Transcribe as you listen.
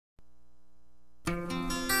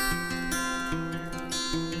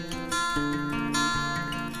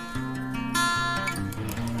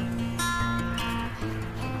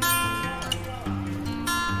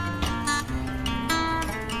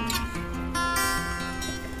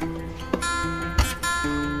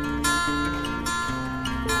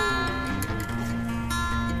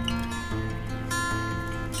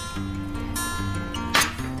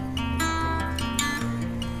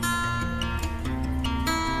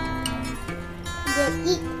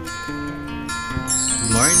Good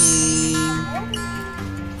morning!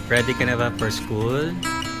 Ready ka na ba for school?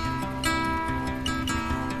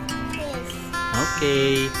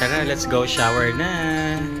 Okay, tara, let's go shower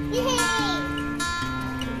na!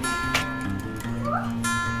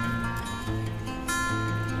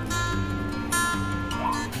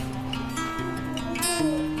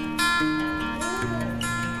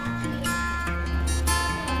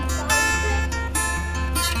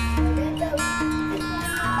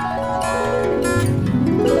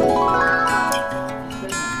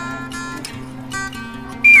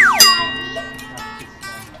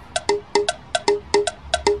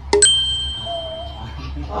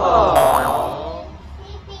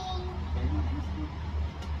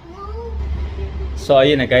 So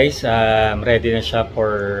ayun na guys, ready na siya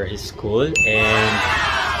for his school, and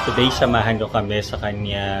today samahan ko kami sa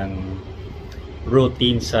kanyang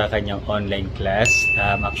routine sa kanyang online class.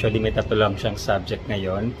 Actually may 3 lang siyang subject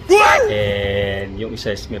ngayon, and yung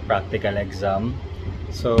isa is may practical exam.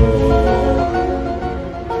 So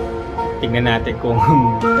tingnan natin kung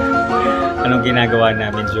anong ginagawa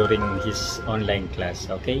namin during his online class.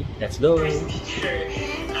 Okay, let's go!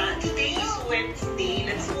 Today is Wednesday,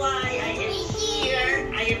 that's why I am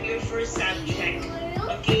here. I am your first subject,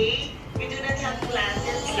 okay? We do not have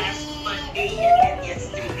classes last Monday and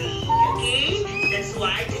yesterday, okay? That's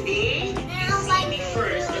why today you see me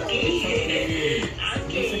first, okay?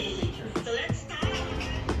 Okay, so let's start.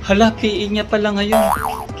 Hala, PE niya pala ngayon.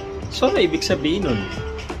 So ano ibig sabihin nun?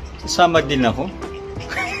 Sasama din ako?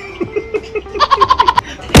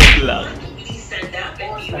 Please stand up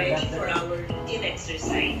and be ready for our routine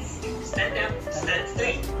exercise. Stand up, stand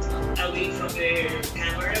straight, away from your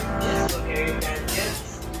camera, from your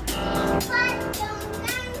gadgets.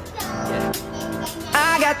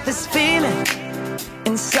 I got this feeling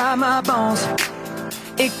inside my bones.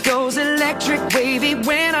 It goes electric wavy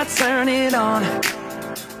when I turn it on.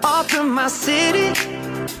 Off from my city,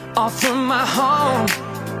 off from my home.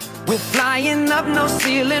 We're flying up no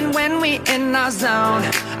ceiling when we in our zone.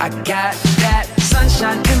 I got that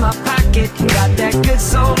sunshine in my pocket, got that good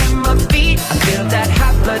soul in my feet. I feel that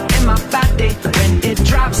hot blood in my body when it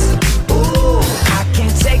drops. Ooh, I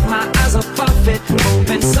can't take my eyes off of it,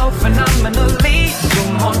 moving so phenomenally.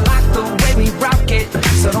 You're more like the way we rock it,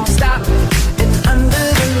 so don't stop. And under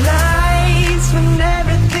the lights when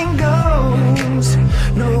everything goes,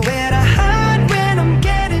 nowhere to hide when I'm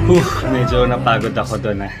getting. Medyo napagod ako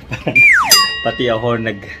doon ah. Pati ako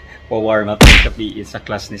nag-warm up sa PE sa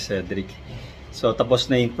class ni Cedric. So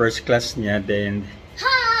tapos na yung first class niya, then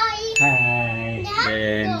hi!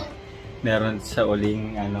 Then meron sa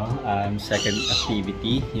uling second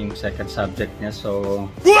activity, yung second subject niya.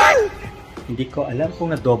 So hindi ko alam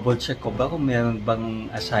kung na-double check ko ba kung meron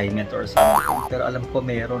bang assignment or something. Pero alam ko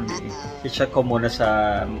meron eh. I-check ko muna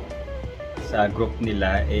sa group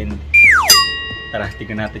nila, and tara,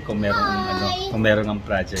 tignan natin kung meron ang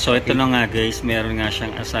project. So ito na nga guys, meron nga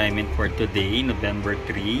siyang assignment for today, November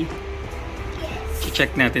 3.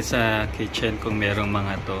 I-check natin sa kitchen kung merong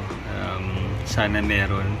mga to. Sana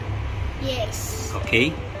meron. Yes.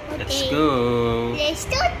 Okay? Let's go! Let's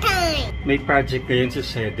go time! May project ngayon si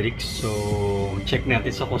Cedric, so check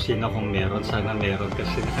natin sa kusina kung meron. Sana meron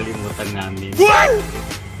kasi nakalimutan namin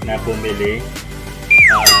na bumili.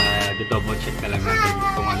 Double check na lang natin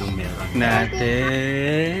kung anong meron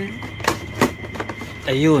natin.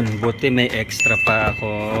 Ayun, buti may extra pa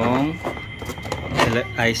akong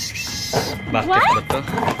ice bucket ba to?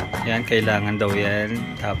 Yan, kailangan daw yan.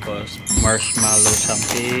 Tapos marshmallow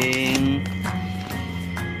something.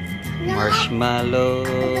 Marshmallow.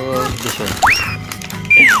 This one.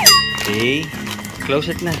 Okay, close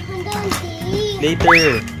it na.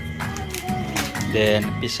 Later. Then,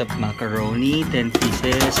 a piece of macaroni, 10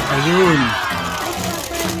 pieces. Ayun!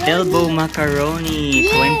 Elbow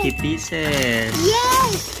macaroni, 20 pieces.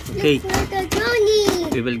 Yes! Okay.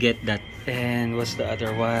 Macaroni. We will get that. And what's the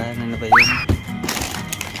other one? Ano ba yun?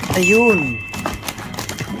 Ayun!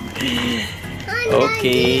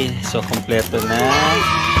 Okay. So, kompleto na.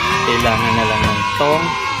 Kailangan na lang ng tong.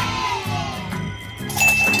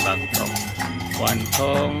 Saan bang tong? 1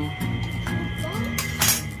 tong.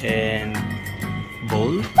 And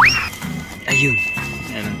bowl. Ayun.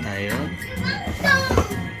 Meron tayo.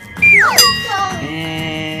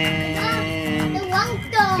 And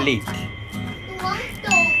plate.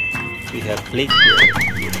 We have plate here.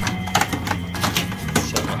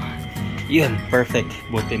 So, yun. Perfect.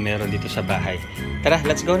 Buti meron dito sa bahay. Tara,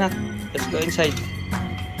 let's go na. Let's go inside.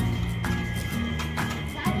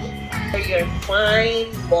 For your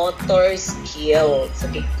fine motor skills,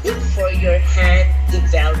 okay, good for your hand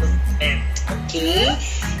development, okay?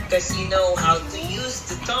 because you know how to use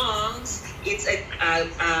the tongs. It's a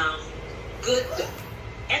good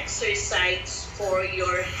exercise for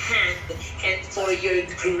your hand and for your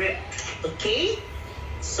grip. Okay,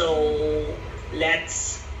 so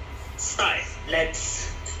let's start.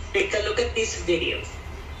 Let's take a look at this video.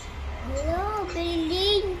 Hello,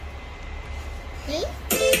 building. See?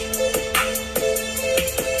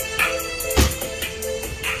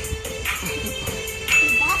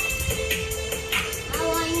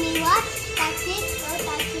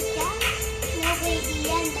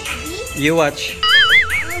 You watch.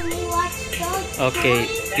 Okay,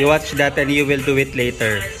 you watch that and you will do it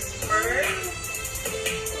later.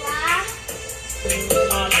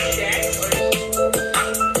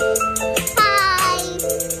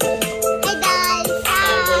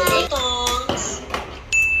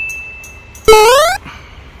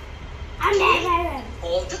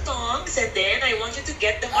 Hold the tongs and then I want you to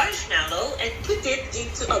get the marshmallow and put it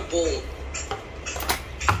into a bowl.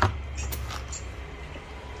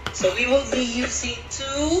 So we will be using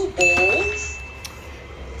two bowls.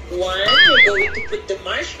 One, you're going to put the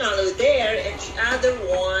marshmallow there, and the other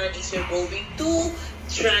one is you're going to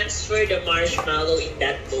transfer the marshmallow in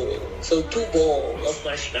that bowl. So two bowls of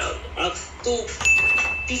marshmallow, two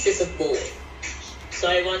pieces of bowl. So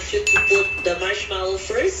I want you to put the marshmallow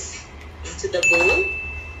first into the bowl,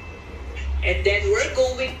 and then we're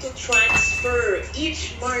going to transfer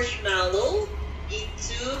each marshmallow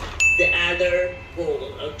into the other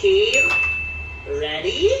bowl. Okay,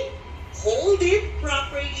 ready? Hold it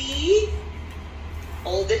properly.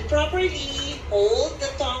 Hold it properly. Hold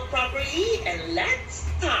the tongue properly, and let's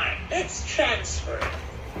start. Let's transfer.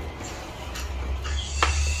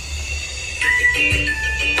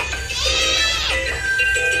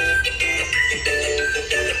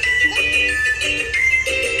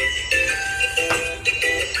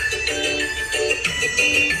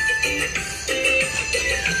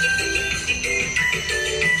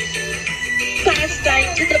 Pasta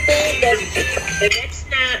into the bowl. The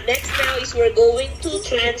next now is we're going to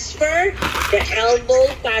transfer the elbow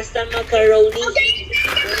pasta macaroni.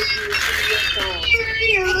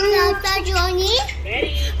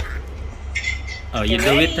 Ready? Oh, you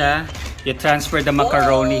do it, huh? You transfer the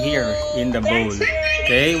macaroni here in the bowl.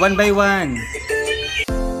 Okay, one by one.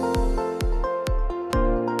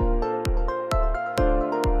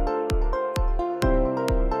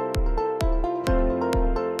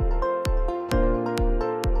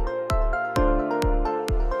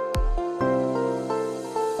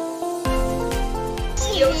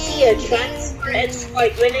 You'll see a transfer and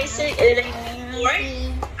sort. When I say sort,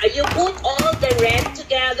 you put all the red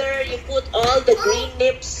together, you put all the green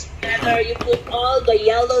nips together, you put all the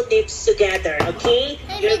yellow nips together, okay?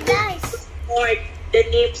 You're going to sort the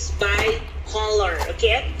nips by color,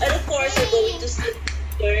 okay? And of course, you're going to sit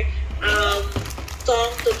your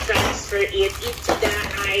tongue to transfer it into the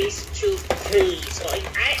ice cube tray. So in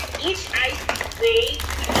each ice cube tray,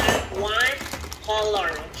 you have one color,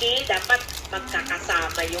 okay? Dapat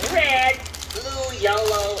magkakasama yung red, blue,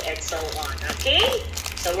 yellow, and so on, okay?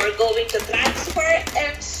 So we're going to transfer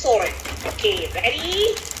and sort. Okay,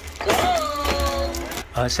 ready?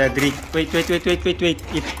 Go! Cedric, wait.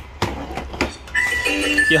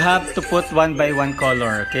 You have to put one by one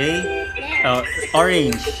color, okay?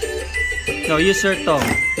 Orange. No, use your tongue.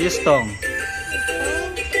 Use tongue.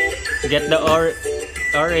 Get the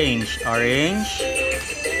orange.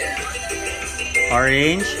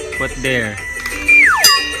 Orange, put there.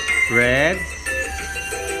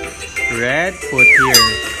 Red, put here.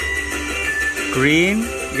 Green,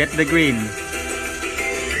 get the green.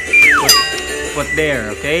 Put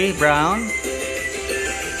there, okay? Brown,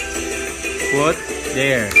 put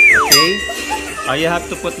there, okay? You have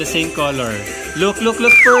to put the same color. Look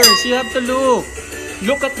first. You have to look.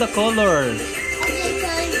 Look at the color.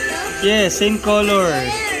 Yes, same color.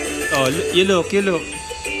 Oh, you look.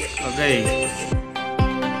 Okay.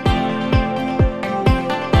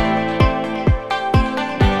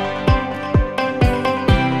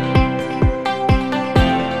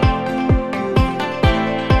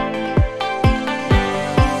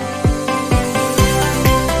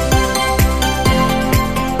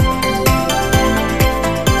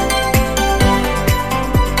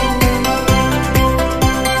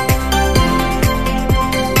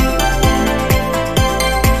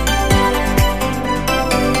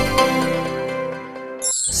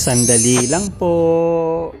 Sandali lang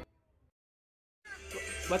po.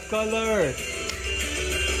 What color?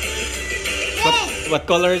 What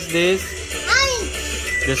color is this?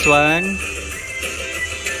 This one?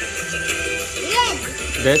 Red.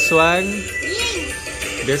 This one? Green.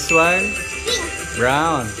 This one? Pink.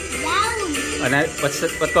 Brown. Brown.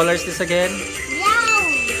 What color is this again? Yellow.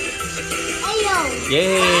 Yellow.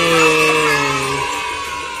 Yay!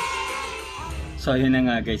 So yun na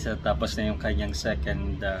nga guys, tapos na yung kanyang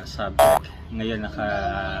second subject. Ngayon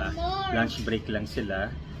lunch break lang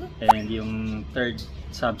sila. And yung third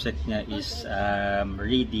subject niya is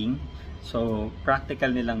reading. So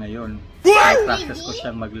practical nila ngayon. Practice ko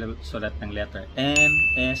siyang magsulat ng letter M,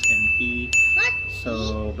 S, and T.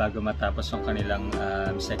 So bago matapos yung kanilang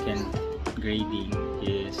second grading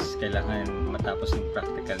is kailangan matapos yung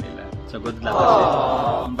practical nila. So good luck kasi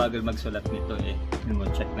ang bagal magsulat nito eh. Yun mo,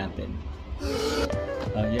 check natin.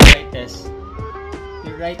 You write S.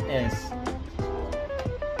 You write S.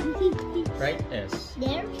 Write S.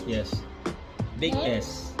 There? Yes. Big There?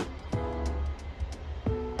 S.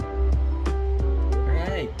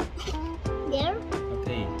 Right. There?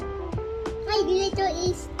 Okay. My little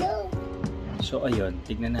is too. So ayun,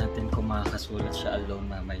 tignan natin kung makakasulat siya alone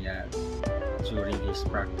mamaya during his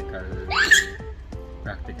practical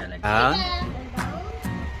exam.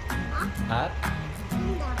 Up.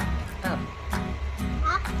 Up.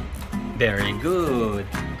 Very good.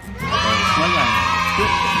 Oh, small one.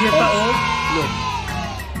 Look, here pa oh. Look.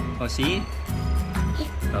 Oh, see?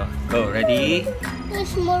 Oh, go. Ready? The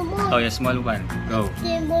small one. Oh, yeah, small one. Go.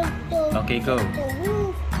 Okay, go.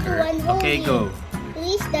 Okay, go.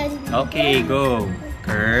 Okay, go.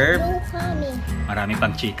 Curve. Marami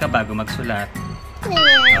pang chika bago magsulat.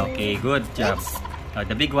 Okay, good job. Oh,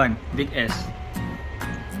 the big one. Big S.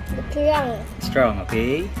 Strong. Strong,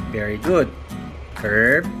 okay? Very good.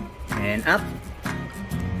 Curve. And up.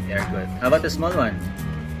 Very good. How about the small one?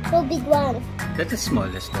 The big one. That's the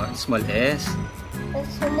smallest one. Small S. The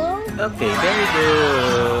small. Okay, very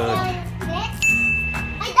good. Next.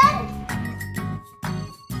 I done.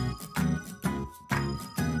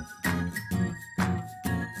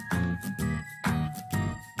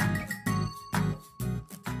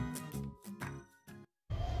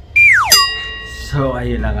 So,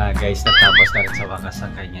 ayun na nga guys. Natapos na rin sa wakas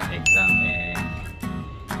ang kanyang exam. And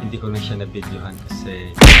hindi ko na siya na-videohan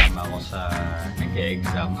kasi kasama ako sa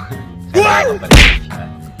nag-e-exam. Kaya kapatid siya.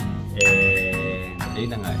 And ayun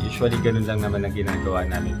na nga. Usually ganun lang naman ang ginagawa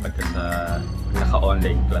namin pagka sa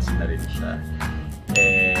naka-online class na rin siya.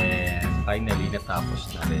 And finally, natapos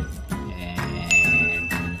na rin. And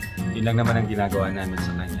yun lang naman ang ginagawa namin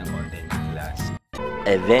sa kanyang online class.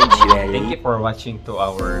 Eventually. Thank you for watching to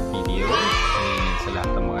our video. And sa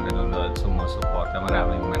lahat ng mga nanonood, sumusuporta,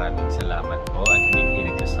 maraming salamat po at hindi kayo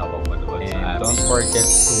nagsasawang manood. And don't forget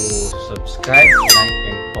to subscribe, like,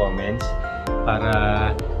 and comment para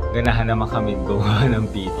ganahan naman kami gumawa ng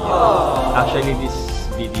video. Actually, this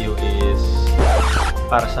video is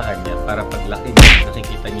para sa kanya, para paglaki niya,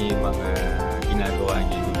 nakikita niya yung mga ginagawa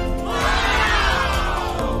niya.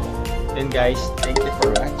 So, then guys, thank you for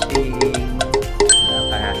watching.